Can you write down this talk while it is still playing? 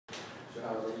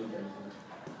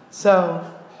So,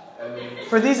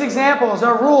 for these examples,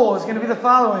 our rule is going to be the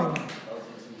following.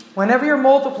 Whenever you're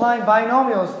multiplying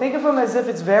binomials, think of them as if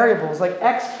it's variables, like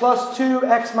x plus 2,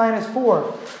 x minus 4.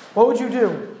 What would you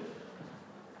do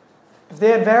if they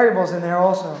had variables in there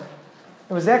also?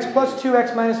 It was x plus 2,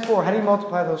 x minus 4. How do you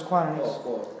multiply those quantities?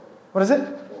 What is it?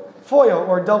 FOIL,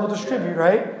 or double distribute,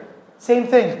 right? Same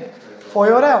thing.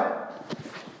 FOIL it out.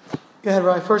 Go ahead,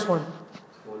 Ryan. First one.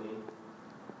 20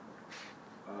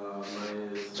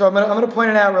 minus... So I'm going to point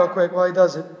it out real quick while he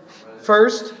does it.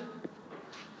 First,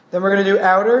 then we're going to do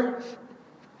outer.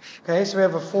 Okay, so we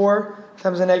have a 4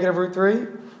 times a negative root 3.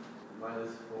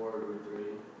 Minus 4 root 3.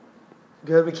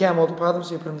 Good. We can't multiply them,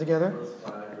 so you put them together.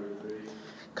 Plus 5 root 3.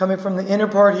 Coming from the inner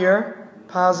part here,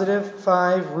 positive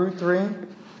 5 root 3.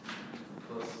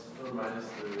 Plus or minus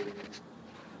 3.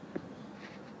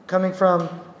 Coming from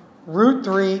root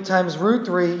 3 times root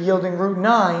 3, yielding root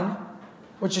 9,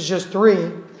 which is just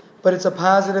 3, but it's a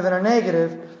positive and a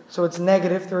negative, so it's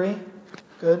negative 3.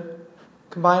 Good.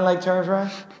 Combine like terms,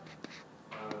 right?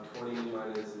 20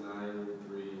 minus 9 root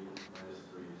 3 minus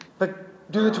 3.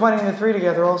 But do the 20 and the 3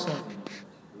 together also.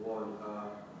 1.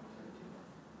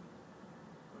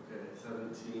 Okay,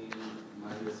 17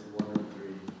 minus 1 root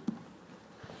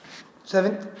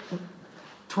 3.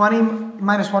 20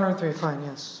 minus 1 root 3, fine,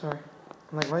 yes, sorry.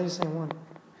 I'm like, why are you saying 1?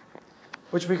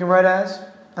 Which we can write as?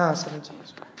 17, sorry.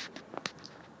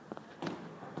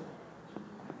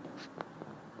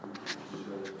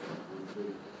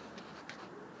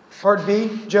 Part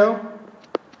B, Joe?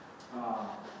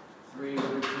 3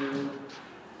 root 2,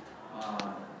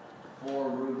 4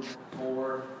 root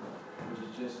 4, which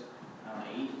is just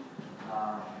 8,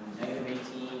 negative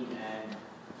 18, and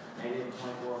negative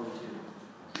 24 root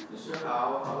 2. So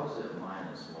how is it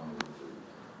minus 1 root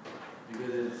 3?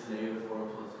 Because it's negative 4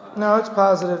 plus 5. No, it's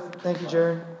positive. Thank you,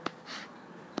 Jared.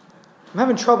 I'm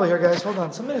having trouble here, guys. Hold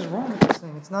on. Something is wrong with this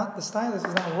thing. It's not, the stylus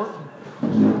is not working.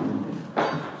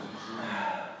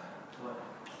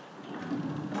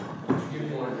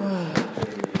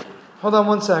 Hold on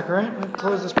one sec, all right? Let me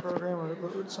close this program or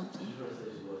load something.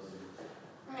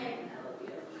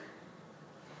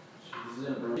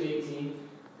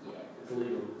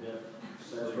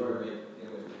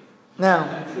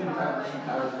 Now,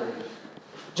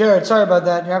 Jared, sorry about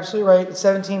that. You're absolutely right. It's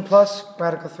 17 plus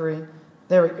radical 3.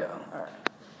 There we go. All right.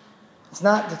 It's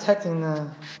not detecting the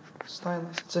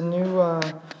stylus. It's a new...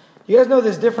 you guys know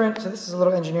there's different... So this is a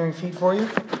little engineering feat for you.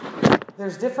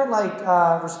 There's different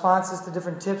responses to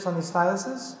different tips on these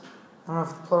styluses. I don't know if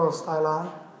the plural is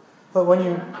styli. But when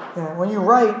you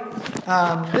write,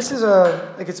 this is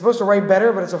it's supposed to write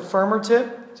better, but it's a firmer tip.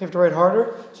 So you have to write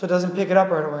harder, so it doesn't pick it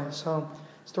up right away. So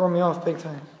it's throwing me off big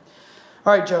time.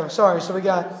 All right, Joe, sorry. So we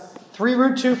got 3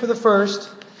 root 2 for the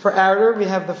first. For outer, we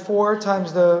have the 4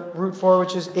 times the root 4,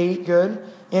 which is 8. Good.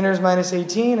 Inner is minus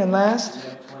 18. And last?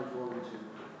 Yeah, 24 root 2.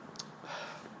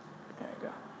 There you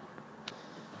go.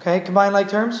 Okay, combine like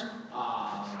terms?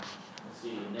 Let's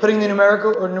see. Putting the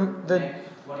numerical or the...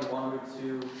 21 root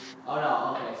 2. Oh,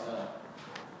 no, okay,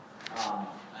 so...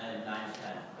 and 9 is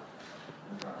 10.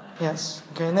 In front of that. Yes.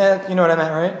 Okay, and that, you know what I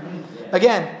meant, right? Yeah.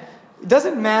 Again, it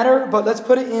doesn't matter, but let's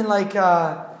put it in like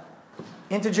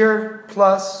integer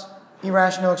plus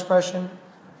irrational expression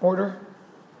order.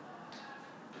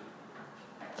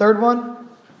 Third one?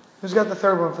 Who's got the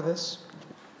third one for this?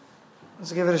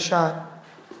 Let's give it a shot.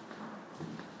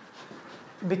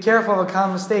 Be careful of a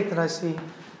common mistake that I see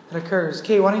that occurs.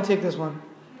 Kate, why don't you take this one?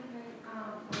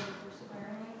 For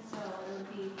squaring it, so it would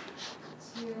be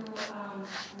 2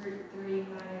 root 3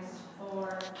 minus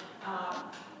 4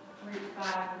 root 5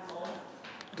 whole.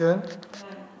 Good. And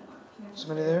then,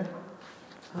 Somebody there?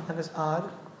 Oh, that is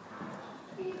odd.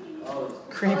 Oh,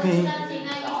 Creepy. is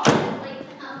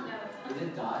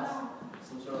it dots?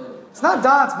 Some sort of... It's not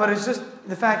dots, but it's just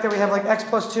the fact that we have like x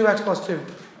plus 2, x plus 2. Okay.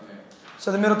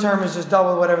 So the middle term is just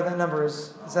double whatever that number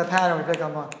is. It's that pattern we pick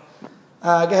up on.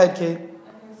 Go ahead, Kate. okay,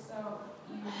 so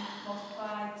you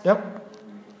multiply 2 Yep. root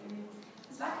 3.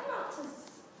 Does that come out to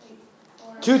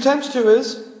 4? 2 times 2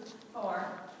 is? 4.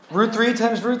 Root 3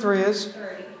 times root 3 is?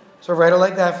 30. So write it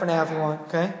like that for now if you want,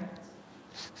 okay?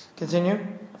 Continue.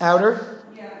 Outer.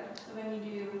 Yeah, so then you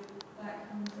do, that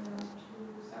comes around to,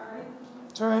 sorry.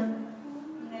 It's all right.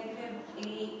 Negative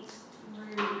 8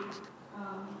 root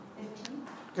 15.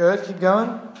 Good. Keep going.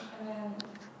 And then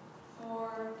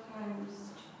 4 times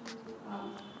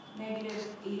 2, negative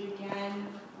 8 again,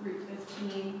 root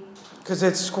 15. Because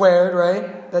it's squared,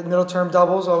 right? That middle term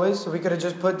doubles always. So we could have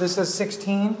just put this as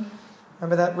 16.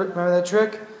 Remember that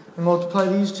trick? And multiply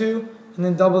these two, and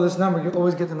then double this number. You'll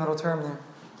always get the middle term there.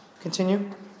 Continue.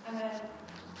 And then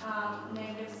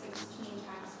negative 16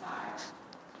 times 5.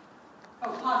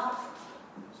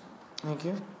 Thank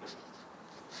you.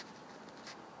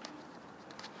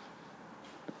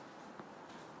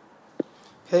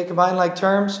 Okay, combine like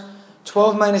terms.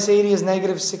 12 minus 80 is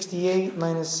negative 68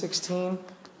 minus 16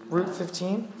 root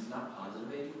 15. It's not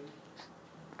positive 80?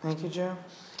 Thank you, Joe.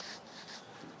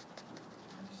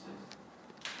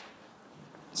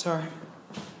 Sorry. Is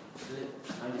it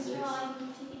Mr. 96? Hall, I'm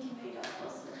taking too many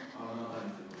doubles. Oh, no, 92.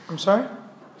 I'm sorry?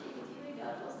 Taking too many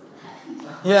doubles than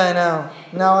that. Yeah, I know.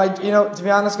 No, to be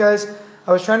honest, guys,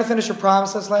 I was trying to finish a problem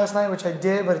sets last night, which I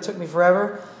did, but it took me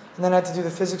forever. And then I had to do the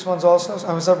physics ones also, so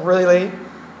I was up really late.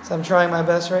 So I'm trying my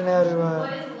best right now to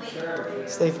What is late for you?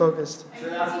 stay focused.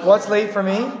 Are you What's late for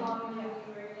me? How long have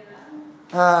you been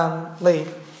in that? Late.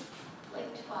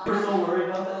 Like We're 12. so worried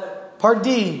about that. Part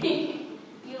D.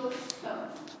 You look so.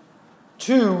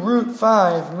 2 root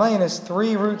 5 minus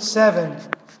 3 root 7.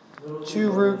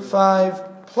 2 root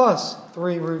 5 plus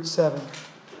 3 root 7.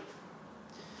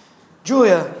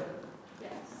 Julia,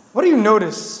 Yes. what do you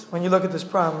notice when you look at this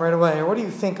problem right away? Or what do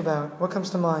you think about? What comes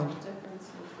to mind? Difference.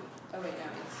 Oh wait,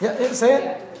 no. It's, Yeah, say it.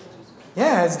 yeah, it's a 2 squared.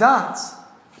 Yeah, it's dots.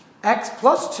 X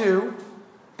plus 2,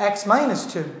 x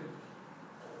minus 2.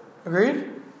 Agreed?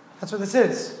 That's what this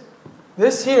is.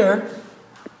 This here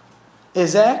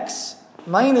is x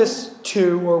minus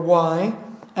 2 or y,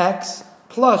 x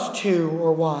plus 2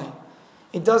 or y.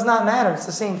 It does not matter. It's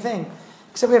the same thing.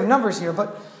 Except we have numbers here.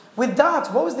 But with dots,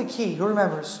 what was the key? Who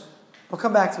remembers? We'll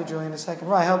come back to you, Julie, in a second.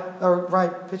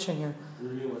 Right, pitch in here.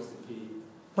 What's the key?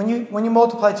 When you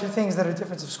multiply two things that are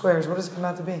difference of squares, what does it come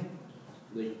out to be?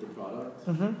 Like the product?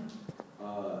 Mm-hmm.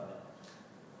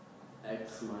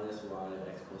 X minus y,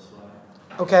 x plus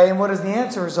y. Okay, and what does the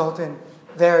answer result in?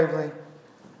 Variably.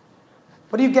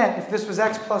 What do you get if this was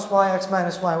x plus y, x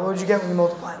minus y? What would you get when you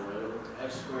multiply?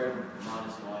 X squared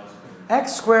minus y squared.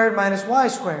 X squared minus y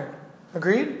squared.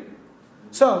 Agreed?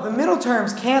 So, the middle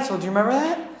terms cancel. Do you remember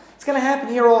that? It's going to happen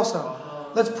here also.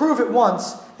 Let's prove it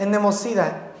once, and then we'll see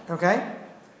that. Okay?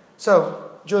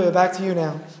 So, Julia, back to you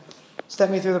now. Step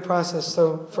me through the process.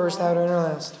 So, first outer, inner,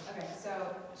 last. Okay, so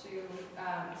it's gonna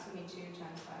be 2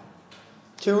 times 5.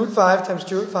 2 root 5 times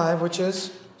 2 root 5, which is?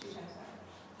 2 times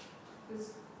 5.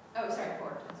 Oh, sorry, 4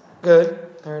 times 5.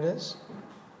 Good. There it is.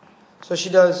 So she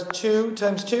does 2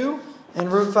 times 2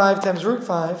 and root 5 times root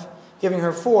 5, giving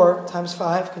her 4 times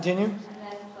 5. Continue. And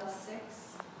then plus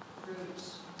 6 root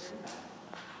 35.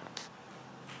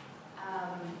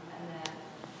 And then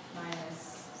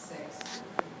minus 6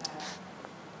 root 35.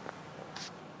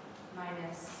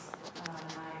 Minus 9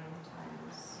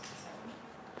 times 7.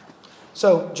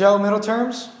 So, Joe, middle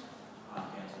terms.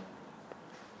 Cancel.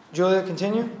 Julia,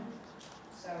 continue.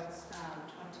 So it's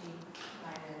 20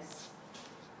 minus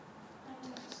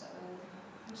 9 times 7,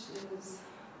 which is 60.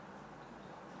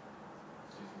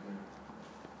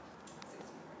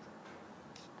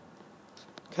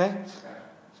 Okay.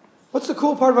 What's the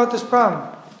cool part about this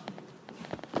problem?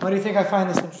 Why do you think I find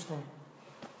this interesting?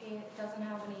 It doesn't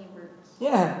have any roots.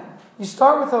 Yeah. You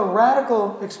start with a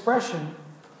radical expression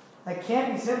that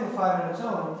can't be simplified on its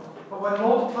own, but when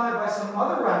multiplied by some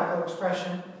other radical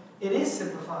expression, it is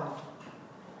simplified.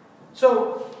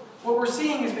 So, what we're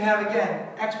seeing is we have, again,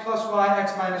 x plus y,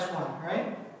 x minus 1,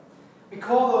 right? We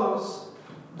call those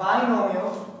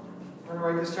binomial. I'm going to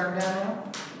write this term down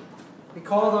now. We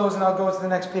call those, and I'll go to the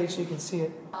next page so you can see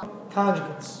it,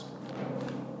 conjugates.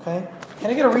 Okay? Can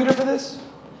I get a reader for this?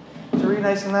 To read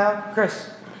nice and loud? Chris.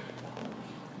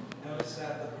 Notice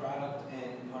that the product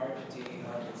in part D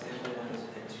of example 1 is an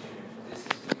integer. This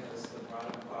is because the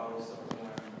product follows the form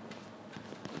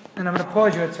And I'm going to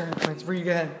pause you at certain points. Read,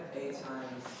 go ahead. a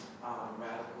times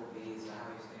radical b, is that how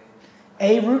you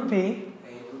say it? A root b,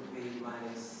 A root b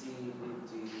minus c root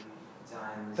d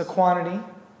times the quantity.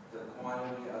 the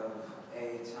quantity of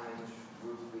a times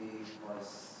root b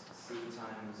plus c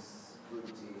times root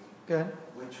d, Good.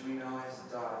 which we know as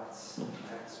dots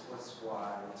x plus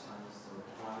y times the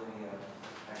quantity of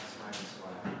x minus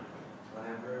y.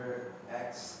 Whenever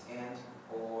x and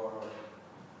or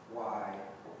y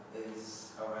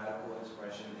is a radical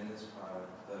expression in this product,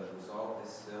 the result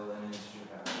is still an integer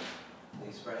value. The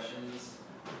expressions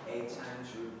a times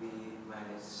root b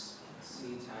minus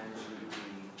c times root d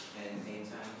and a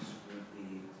times root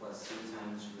b plus c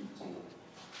times root d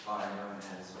are known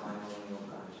as binomial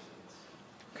conjugates.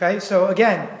 Okay, so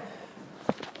again,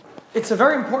 it's a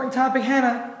very important topic.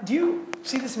 Hannah, do you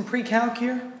see this in pre-calc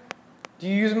here? Do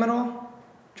you use them at all?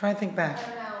 Try and think I back.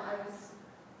 don't know, I was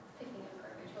picking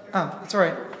up garbage. Oh, that's all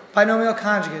right. Binomial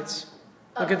conjugates.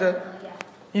 Look at the... Yeah.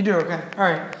 You do, okay. All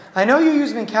right. I know you use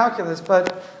them in calculus,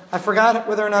 but I forgot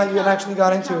whether or not you had actually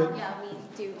got into it. Yeah, we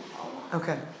do all.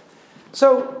 Okay.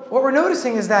 So what we're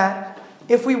noticing is that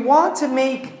if we want to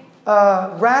make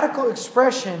radical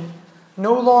expression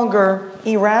no longer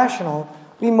irrational,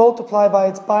 we multiply by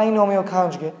its binomial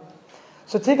conjugate.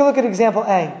 So take a look at example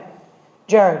A.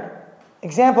 Jared,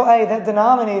 example A, that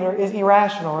denominator is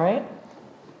irrational, right?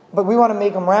 But we want to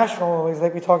make them rational always,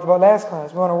 like we talked about last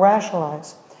class. We want to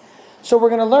rationalize. So we're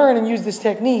going to learn and use this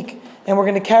technique, and we're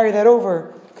going to carry that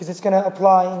over because it's going to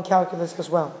apply in calculus as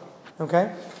well.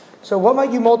 Okay? So what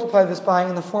might you multiply this by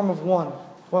in the form of 1?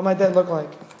 What might that look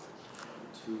like?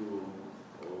 2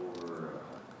 over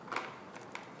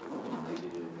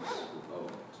negative.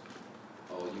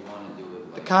 Oh, you want to do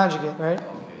it like The conjugate, right?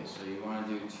 Okay, so you want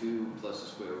to do 2 plus the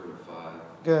square root of 5.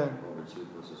 Good. Over 2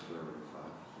 plus the square root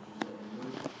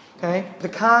of 5. Okay? The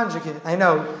conjugate. I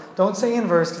know. Don't say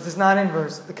inverse because it's not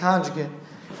inverse. The conjugate.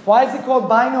 Why is it called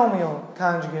binomial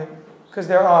conjugate? Because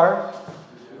there are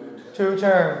 2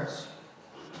 terms.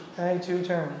 Okay? 2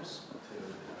 terms.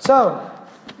 So,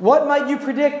 what might you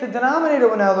predict the denominator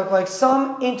will now look like?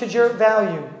 Some integer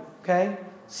value. Okay?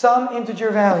 Some integer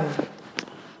value.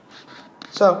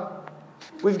 So,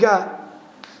 we've got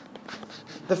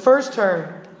the first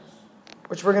term,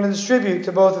 which we're going to distribute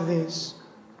to both of these.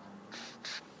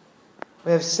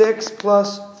 We have 6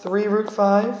 plus 3 root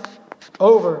 5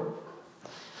 over.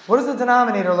 What does the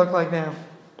denominator look like now?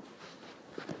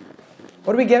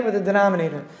 What do we get with the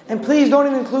denominator? And please don't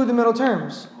even include the middle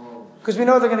terms, because we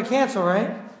know they're going to cancel,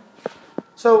 right?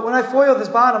 So when I FOIL this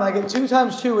bottom, I get 2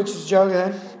 times 2, which is Joe, go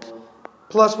ahead,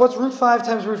 plus what's root 5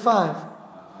 times root 5?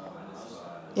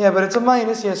 Yeah, but it's a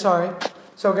minus. Yeah, sorry.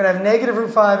 So we're going to have negative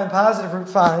root 5 and positive root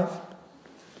 5.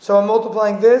 So I'm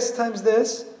multiplying this times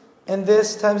this and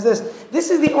this times this. This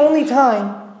is the only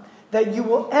time that you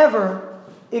will ever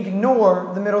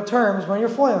ignore the middle terms when you're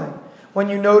FOILing. When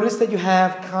you notice that you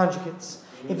have conjugates.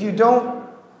 If you don't,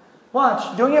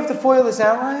 watch, don't you have to FOIL this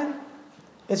out, Ryan?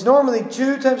 It's normally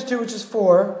 2 times 2, which is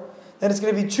 4. Then it's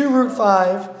going to be 2 root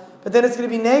 5. But then it's going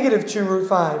to be negative 2 root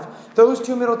 5. Those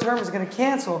 2 middle terms are going to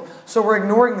cancel, so we're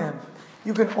ignoring them.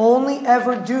 You can only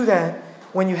ever do that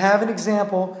when you have an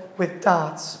example with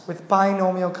dots, with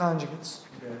binomial conjugates.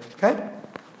 Okay?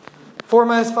 4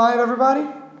 minus 5, everybody?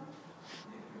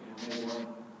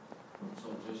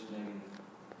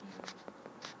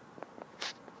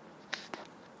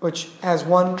 Which has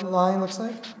one line, looks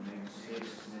like?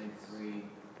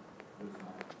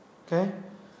 Okay.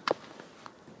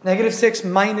 Negative 6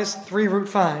 minus 3 root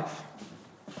 5.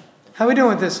 How are we doing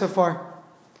with this so far?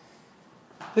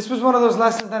 This was one of those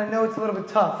lessons that I know it's a little bit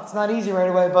tough. It's not easy right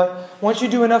away, but once you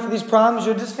do enough of these problems,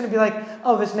 you're just going to be like,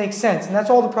 oh, this makes sense. And that's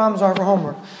all the problems are for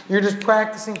homework. You're just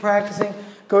practicing,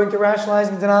 going through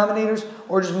rationalizing denominators,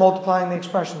 or just multiplying the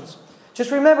expressions. Just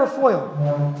remember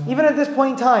FOIL. Even at this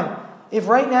point in time, if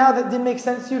right now that didn't make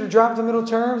sense to you to drop the middle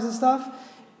terms and stuff,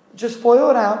 just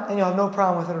FOIL it out and you'll have no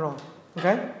problem with it at all.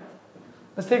 Okay?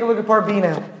 Let's take a look at part B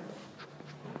now.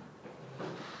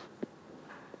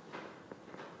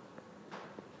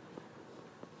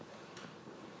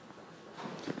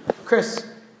 Chris,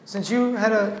 since you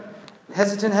had a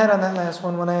hesitant head on that last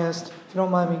one when I asked, if you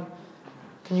don't mind me,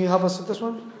 can you help us with this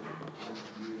one?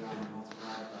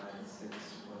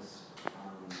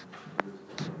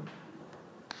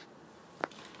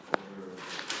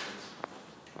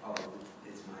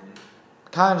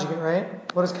 Conjugate,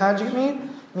 right? What does conjugate mean?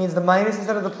 It means the minus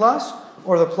instead of the plus,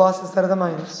 or the plus instead of the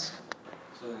minus.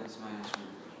 So that's minus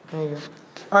root. There you go.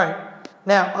 All right.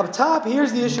 Now, up top,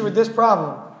 here's the issue with this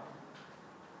problem.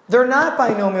 They're not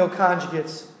binomial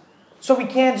conjugates, so we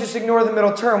can't just ignore the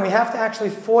middle term. We have to actually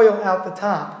FOIL out the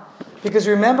top. Because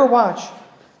remember, watch,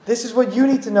 this is what you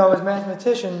need to know as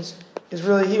mathematicians is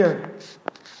really here.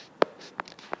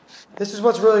 This is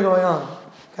what's really going on.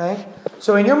 Okay?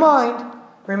 So in your mind,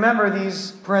 remember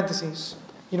these parentheses.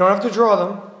 You don't have to draw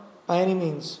them by any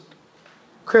means.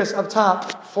 Chris, up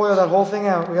top, FOIL that whole thing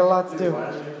out. We got a lot to do.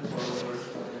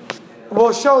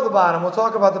 We'll show the bottom. We'll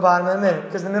talk about the bottom in a minute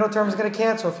because the middle term is going to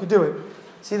cancel if you do it.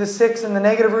 See the 6 and the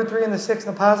negative root 3 and the 6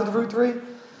 and the positive root 3?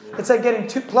 It's like getting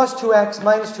 2 plus 2x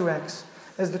minus 2x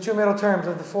as the 2 middle terms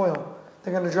of the FOIL.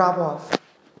 They're going to drop off.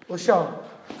 We'll show.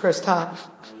 Chris, top.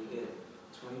 You get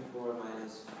 24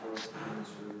 minus 4 times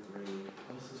root 3.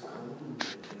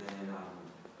 And then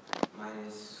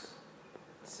minus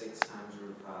 6 times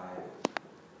root 5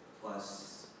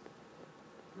 plus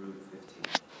root 15.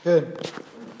 Good.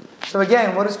 So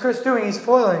again, what is Chris doing? He's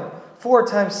FOILing. 4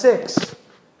 times 6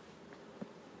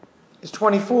 is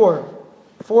 24.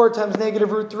 4 times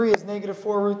negative root 3 is negative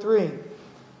 4 root 3.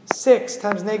 6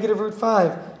 times negative root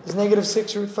 5 is negative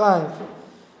 6 root 5.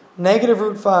 Negative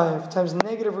root 5 times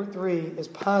negative root 3 is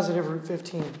positive root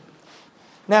 15.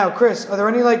 Now, Chris, are there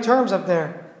any like terms up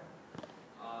there?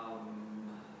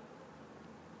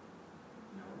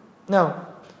 No. No.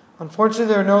 Unfortunately,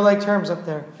 there are no like terms up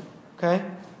there. Okay?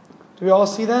 Do we all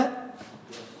see that?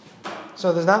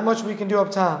 So there's not much we can do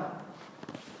up top.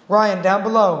 Ryan, down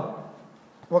below.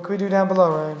 What can we do down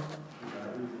below, Ryan?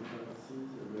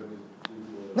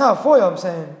 No, FOIL, I'm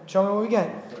saying. Show me what we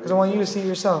get. Because I want you to see it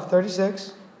yourself.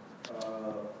 36.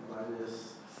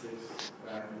 Minus 6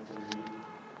 radical 3.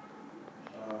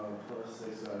 Plus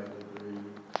 6 radical 3.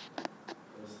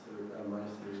 Plus 3,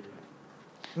 minus 3.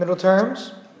 Middle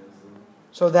terms.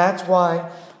 So that's why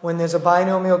when there's a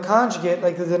binomial conjugate,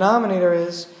 like the denominator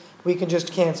is, we can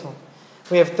just cancel.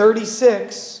 We have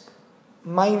 36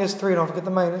 minus 3. Don't forget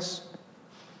the minus.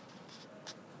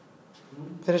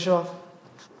 Finish it off.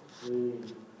 3.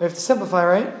 We have to simplify,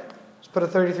 right? Just put a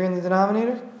 33 in the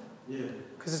denominator. Yeah.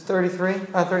 Because it's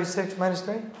 36 minus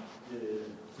 3? Yeah.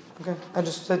 Okay. I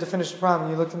just said to finish the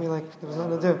problem. You looked at me like there was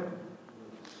nothing to do.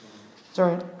 It's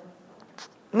alright.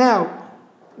 Now,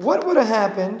 what would have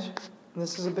happened, and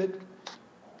this is a bit,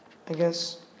 I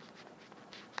guess,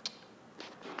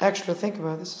 extra to think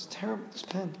about. This is terrible, this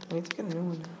pen. I need to get a new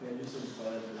one. Can you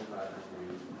simplify it to 5 to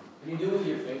 3? Can you do it with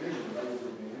your fingers and write with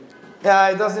your fingers? Yeah,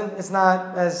 it doesn't, it's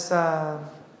not as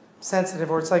sensitive,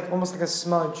 or it's like almost like a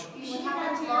smudge. You should have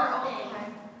that tomorrow all the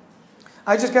time.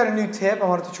 I just got a new tip. I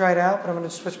wanted to try it out, but I'm going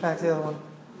to switch back to the other one.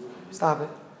 Stop it.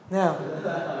 Now,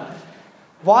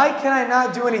 why can I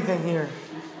not do anything here?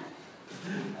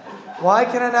 Why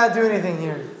can I not do anything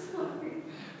here?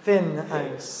 Thin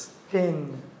ice.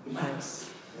 Thin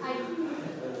ice.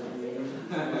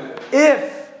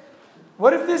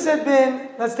 What if this had been,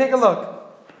 let's take a look.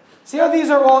 See how these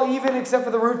are all even except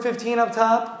for the root 15 up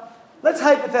top? Let's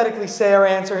hypothetically say our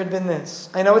answer had been this.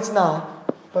 I know it's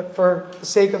not, but for the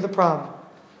sake of the problem.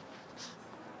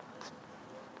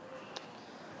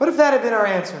 What if that had been our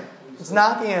answer? It's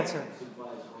not the answer.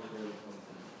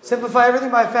 Simplify everything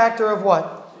by a factor of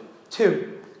what?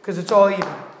 2. Because it's all even.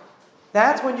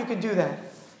 That's when you can do that.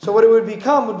 So what it would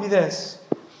become would be this.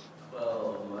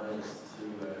 12 minus 2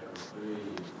 radical 3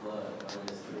 plus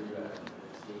minus 3 radical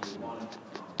 15. 1.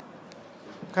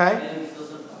 Okay? And you still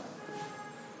simplify.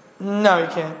 No, you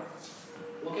can't.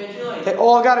 Well, can't you like? They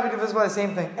all got to be divisible by the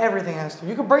same thing. Everything has to.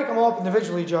 You can break them all up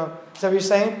individually, Joe. Is that what you're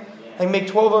saying? Yeah. Like make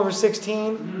 12 over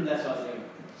 16, That's what I was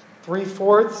thinking.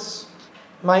 3/4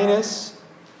 minus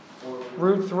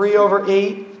root 3 over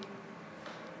 8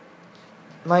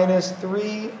 minus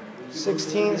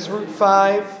 3/16 root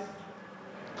 5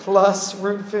 plus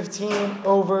root 15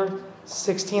 over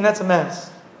 16. That's a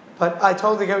mess. But I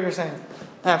totally get what you're saying.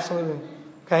 Absolutely.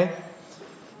 Okay?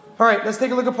 All right, let's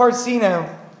take a look at part C now.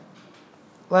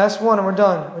 Last one and we're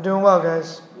done. We're doing well,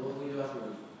 guys. What will we do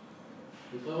afterwards?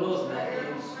 We play one of those math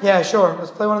games. Yeah, sure. Let's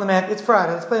play one of the math. It's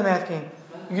Friday. Let's play a math game.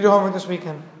 You can do homework this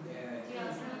weekend.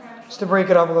 Just to break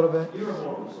it up a little bit. You were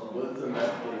horrible, so what's the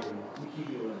math game? We keep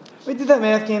you in. We did that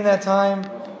math game that time.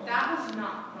 That was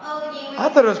not. Oh, the game. I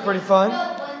thought it was pretty fun.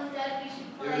 No, instead we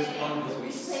should play. It was fun because we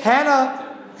play-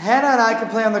 Hannah and I can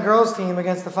play on the girls' team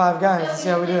against the 5 guys and see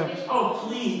how we do. Oh,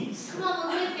 please. Come on,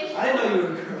 let's play fish. I didn't know you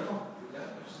were a girl.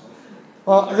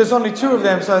 Well, there's only 2 of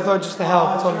them, so I thought just to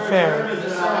help. It's unfair.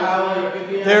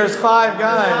 There's 5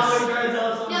 guys. No, okay,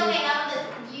 how about this?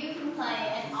 You can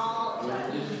play and I'll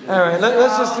judge. All right,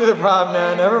 let's just do the problem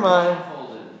now. Never mind.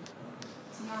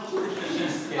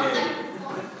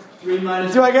 3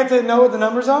 minus. Do I get to know what the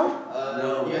numbers are?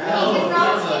 No. You can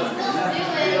probably still do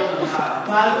it.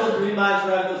 Radical 3 minus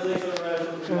radical 6 over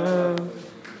radical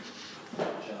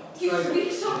 3 You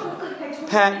speak so quickly.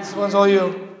 Pat, this one's all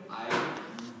you.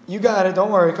 You got it.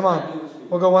 Don't worry. Come on.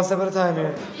 We'll go one step at a time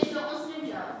here. Just don't listen to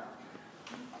Joe.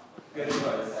 Good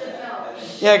advice. So Joe.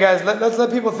 Yeah, guys, let's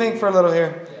let people think for a little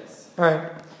here. Yes. All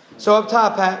right. So up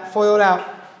top, Pat, FOIL it out.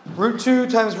 Root 2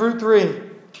 times root 3.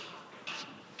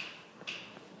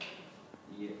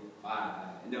 Yeah, 5.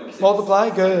 No, 6. Multiply?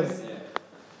 Good. Yeah.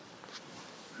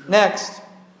 Next,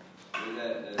 Is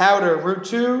that, outer. Root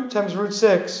 2 times root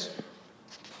 6.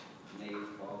 negative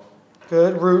 12?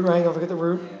 Good. Root, right? Don't forget the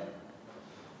root. Yeah.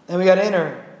 Then we got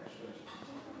inner.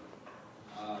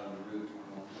 Root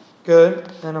 1.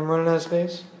 Good. And I'm running out of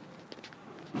space.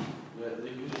 Yeah,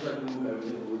 you just have to move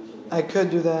everything. I could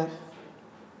do that.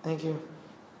 Thank you.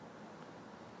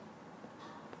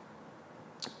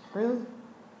 Really?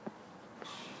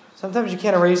 Sometimes you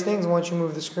can't erase things once you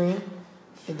move the screen.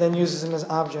 It then uses them as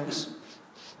objects.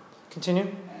 Continue.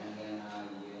 And then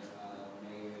you get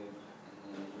negative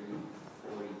and then root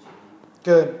 42.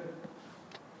 Good.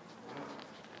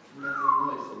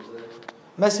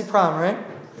 Messy problem, right?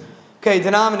 Okay,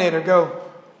 denominator, go.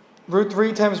 Root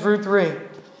 3 times root 3,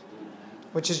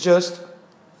 which is just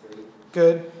 3.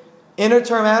 good. Inner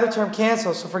term, outer term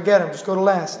cancel, so forget them. Just go to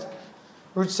last.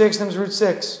 Root 6 times root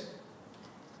 6.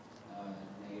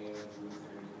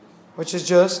 which is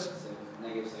just?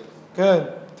 -6.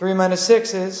 Good. 3 minus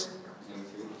 6 is?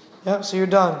 -3. Yep, so you're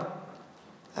done.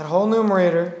 That whole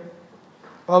numerator.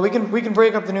 Well, we can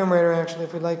break up the numerator actually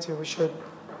if we'd like to. We should.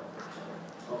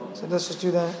 So let's just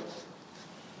do that.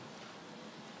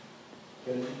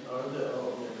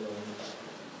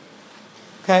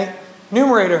 Okay.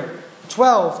 Numerator.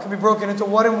 12 can be broken into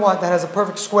what and what that has a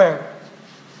perfect square?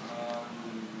 4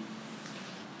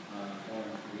 and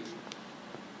 3.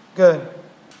 Good.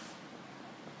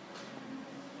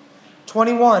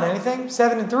 21, anything?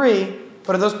 7 and 3,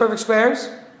 but are those perfect squares?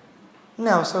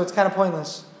 No, so it's kind of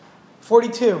pointless.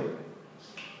 42.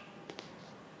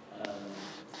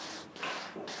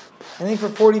 Anything for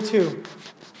 42?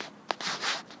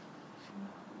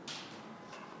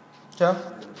 Joe?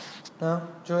 No?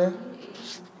 Julia?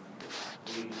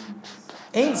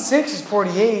 8 and 6 is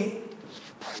 48.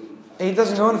 8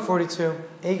 doesn't go into 42.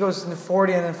 8 goes into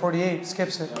 40 and then 48.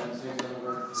 Skips it.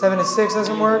 7 and 6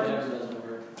 doesn't work.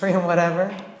 3 and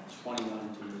whatever. 21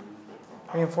 and 2.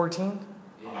 3 and 14?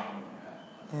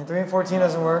 Yeah, 3 and 14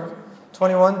 doesn't work.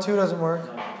 21, 2 doesn't work.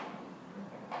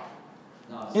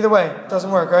 Either way, it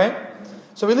doesn't work, right?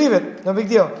 So we leave it. No big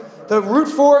deal. The root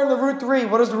 4 and the root 3,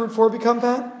 what does the root 4 become,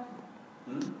 Pat?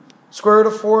 Square root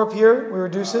of 4 up here, we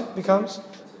reduce it, becomes?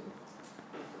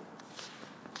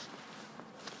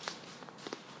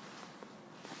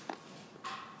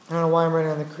 I don't know why I'm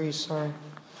writing on the crease, sorry.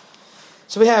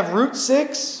 So we have root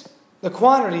 6, the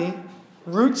quantity,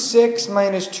 root 6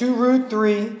 minus 2 root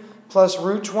 3 plus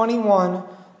root 21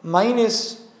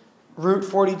 minus root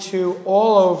 42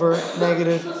 all over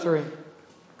 -3.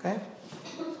 Okay?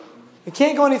 We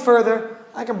can't go any further.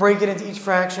 I can break it into each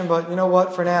fraction, but you know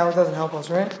what? For now, it doesn't help us,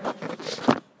 right?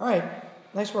 All right.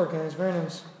 Nice work, guys. Very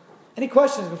nice. Any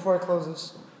questions before I close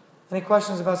this? Any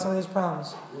questions about some of these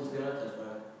problems?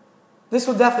 This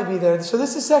will definitely be there. So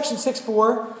this is section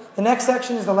 6.4. The next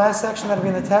section is the last section that will be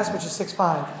in the test, which is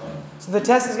 6.5. So the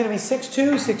test is going to be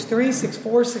 6.2, 6.3,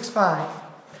 6.4, 6.5.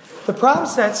 The problem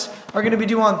sets are going to be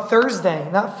due on Thursday,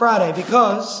 not Friday,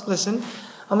 because, listen,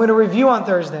 I'm going to review on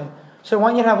Thursday. So I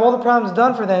want you to have all the problems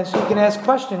done for then so you can ask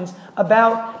questions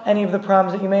about any of the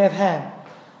problems that you may have had.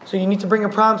 So you need to bring a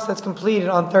problem set that's completed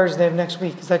on Thursday of next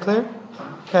week. Is that clear?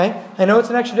 Okay. I know it's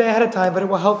an extra day ahead of time, but it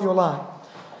will help you a lot.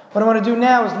 What I want to do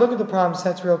now is look at the problem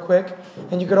sets real quick,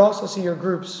 and you could also see your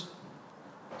groups.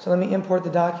 So let me import the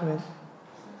document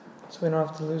so we don't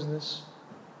have to lose this.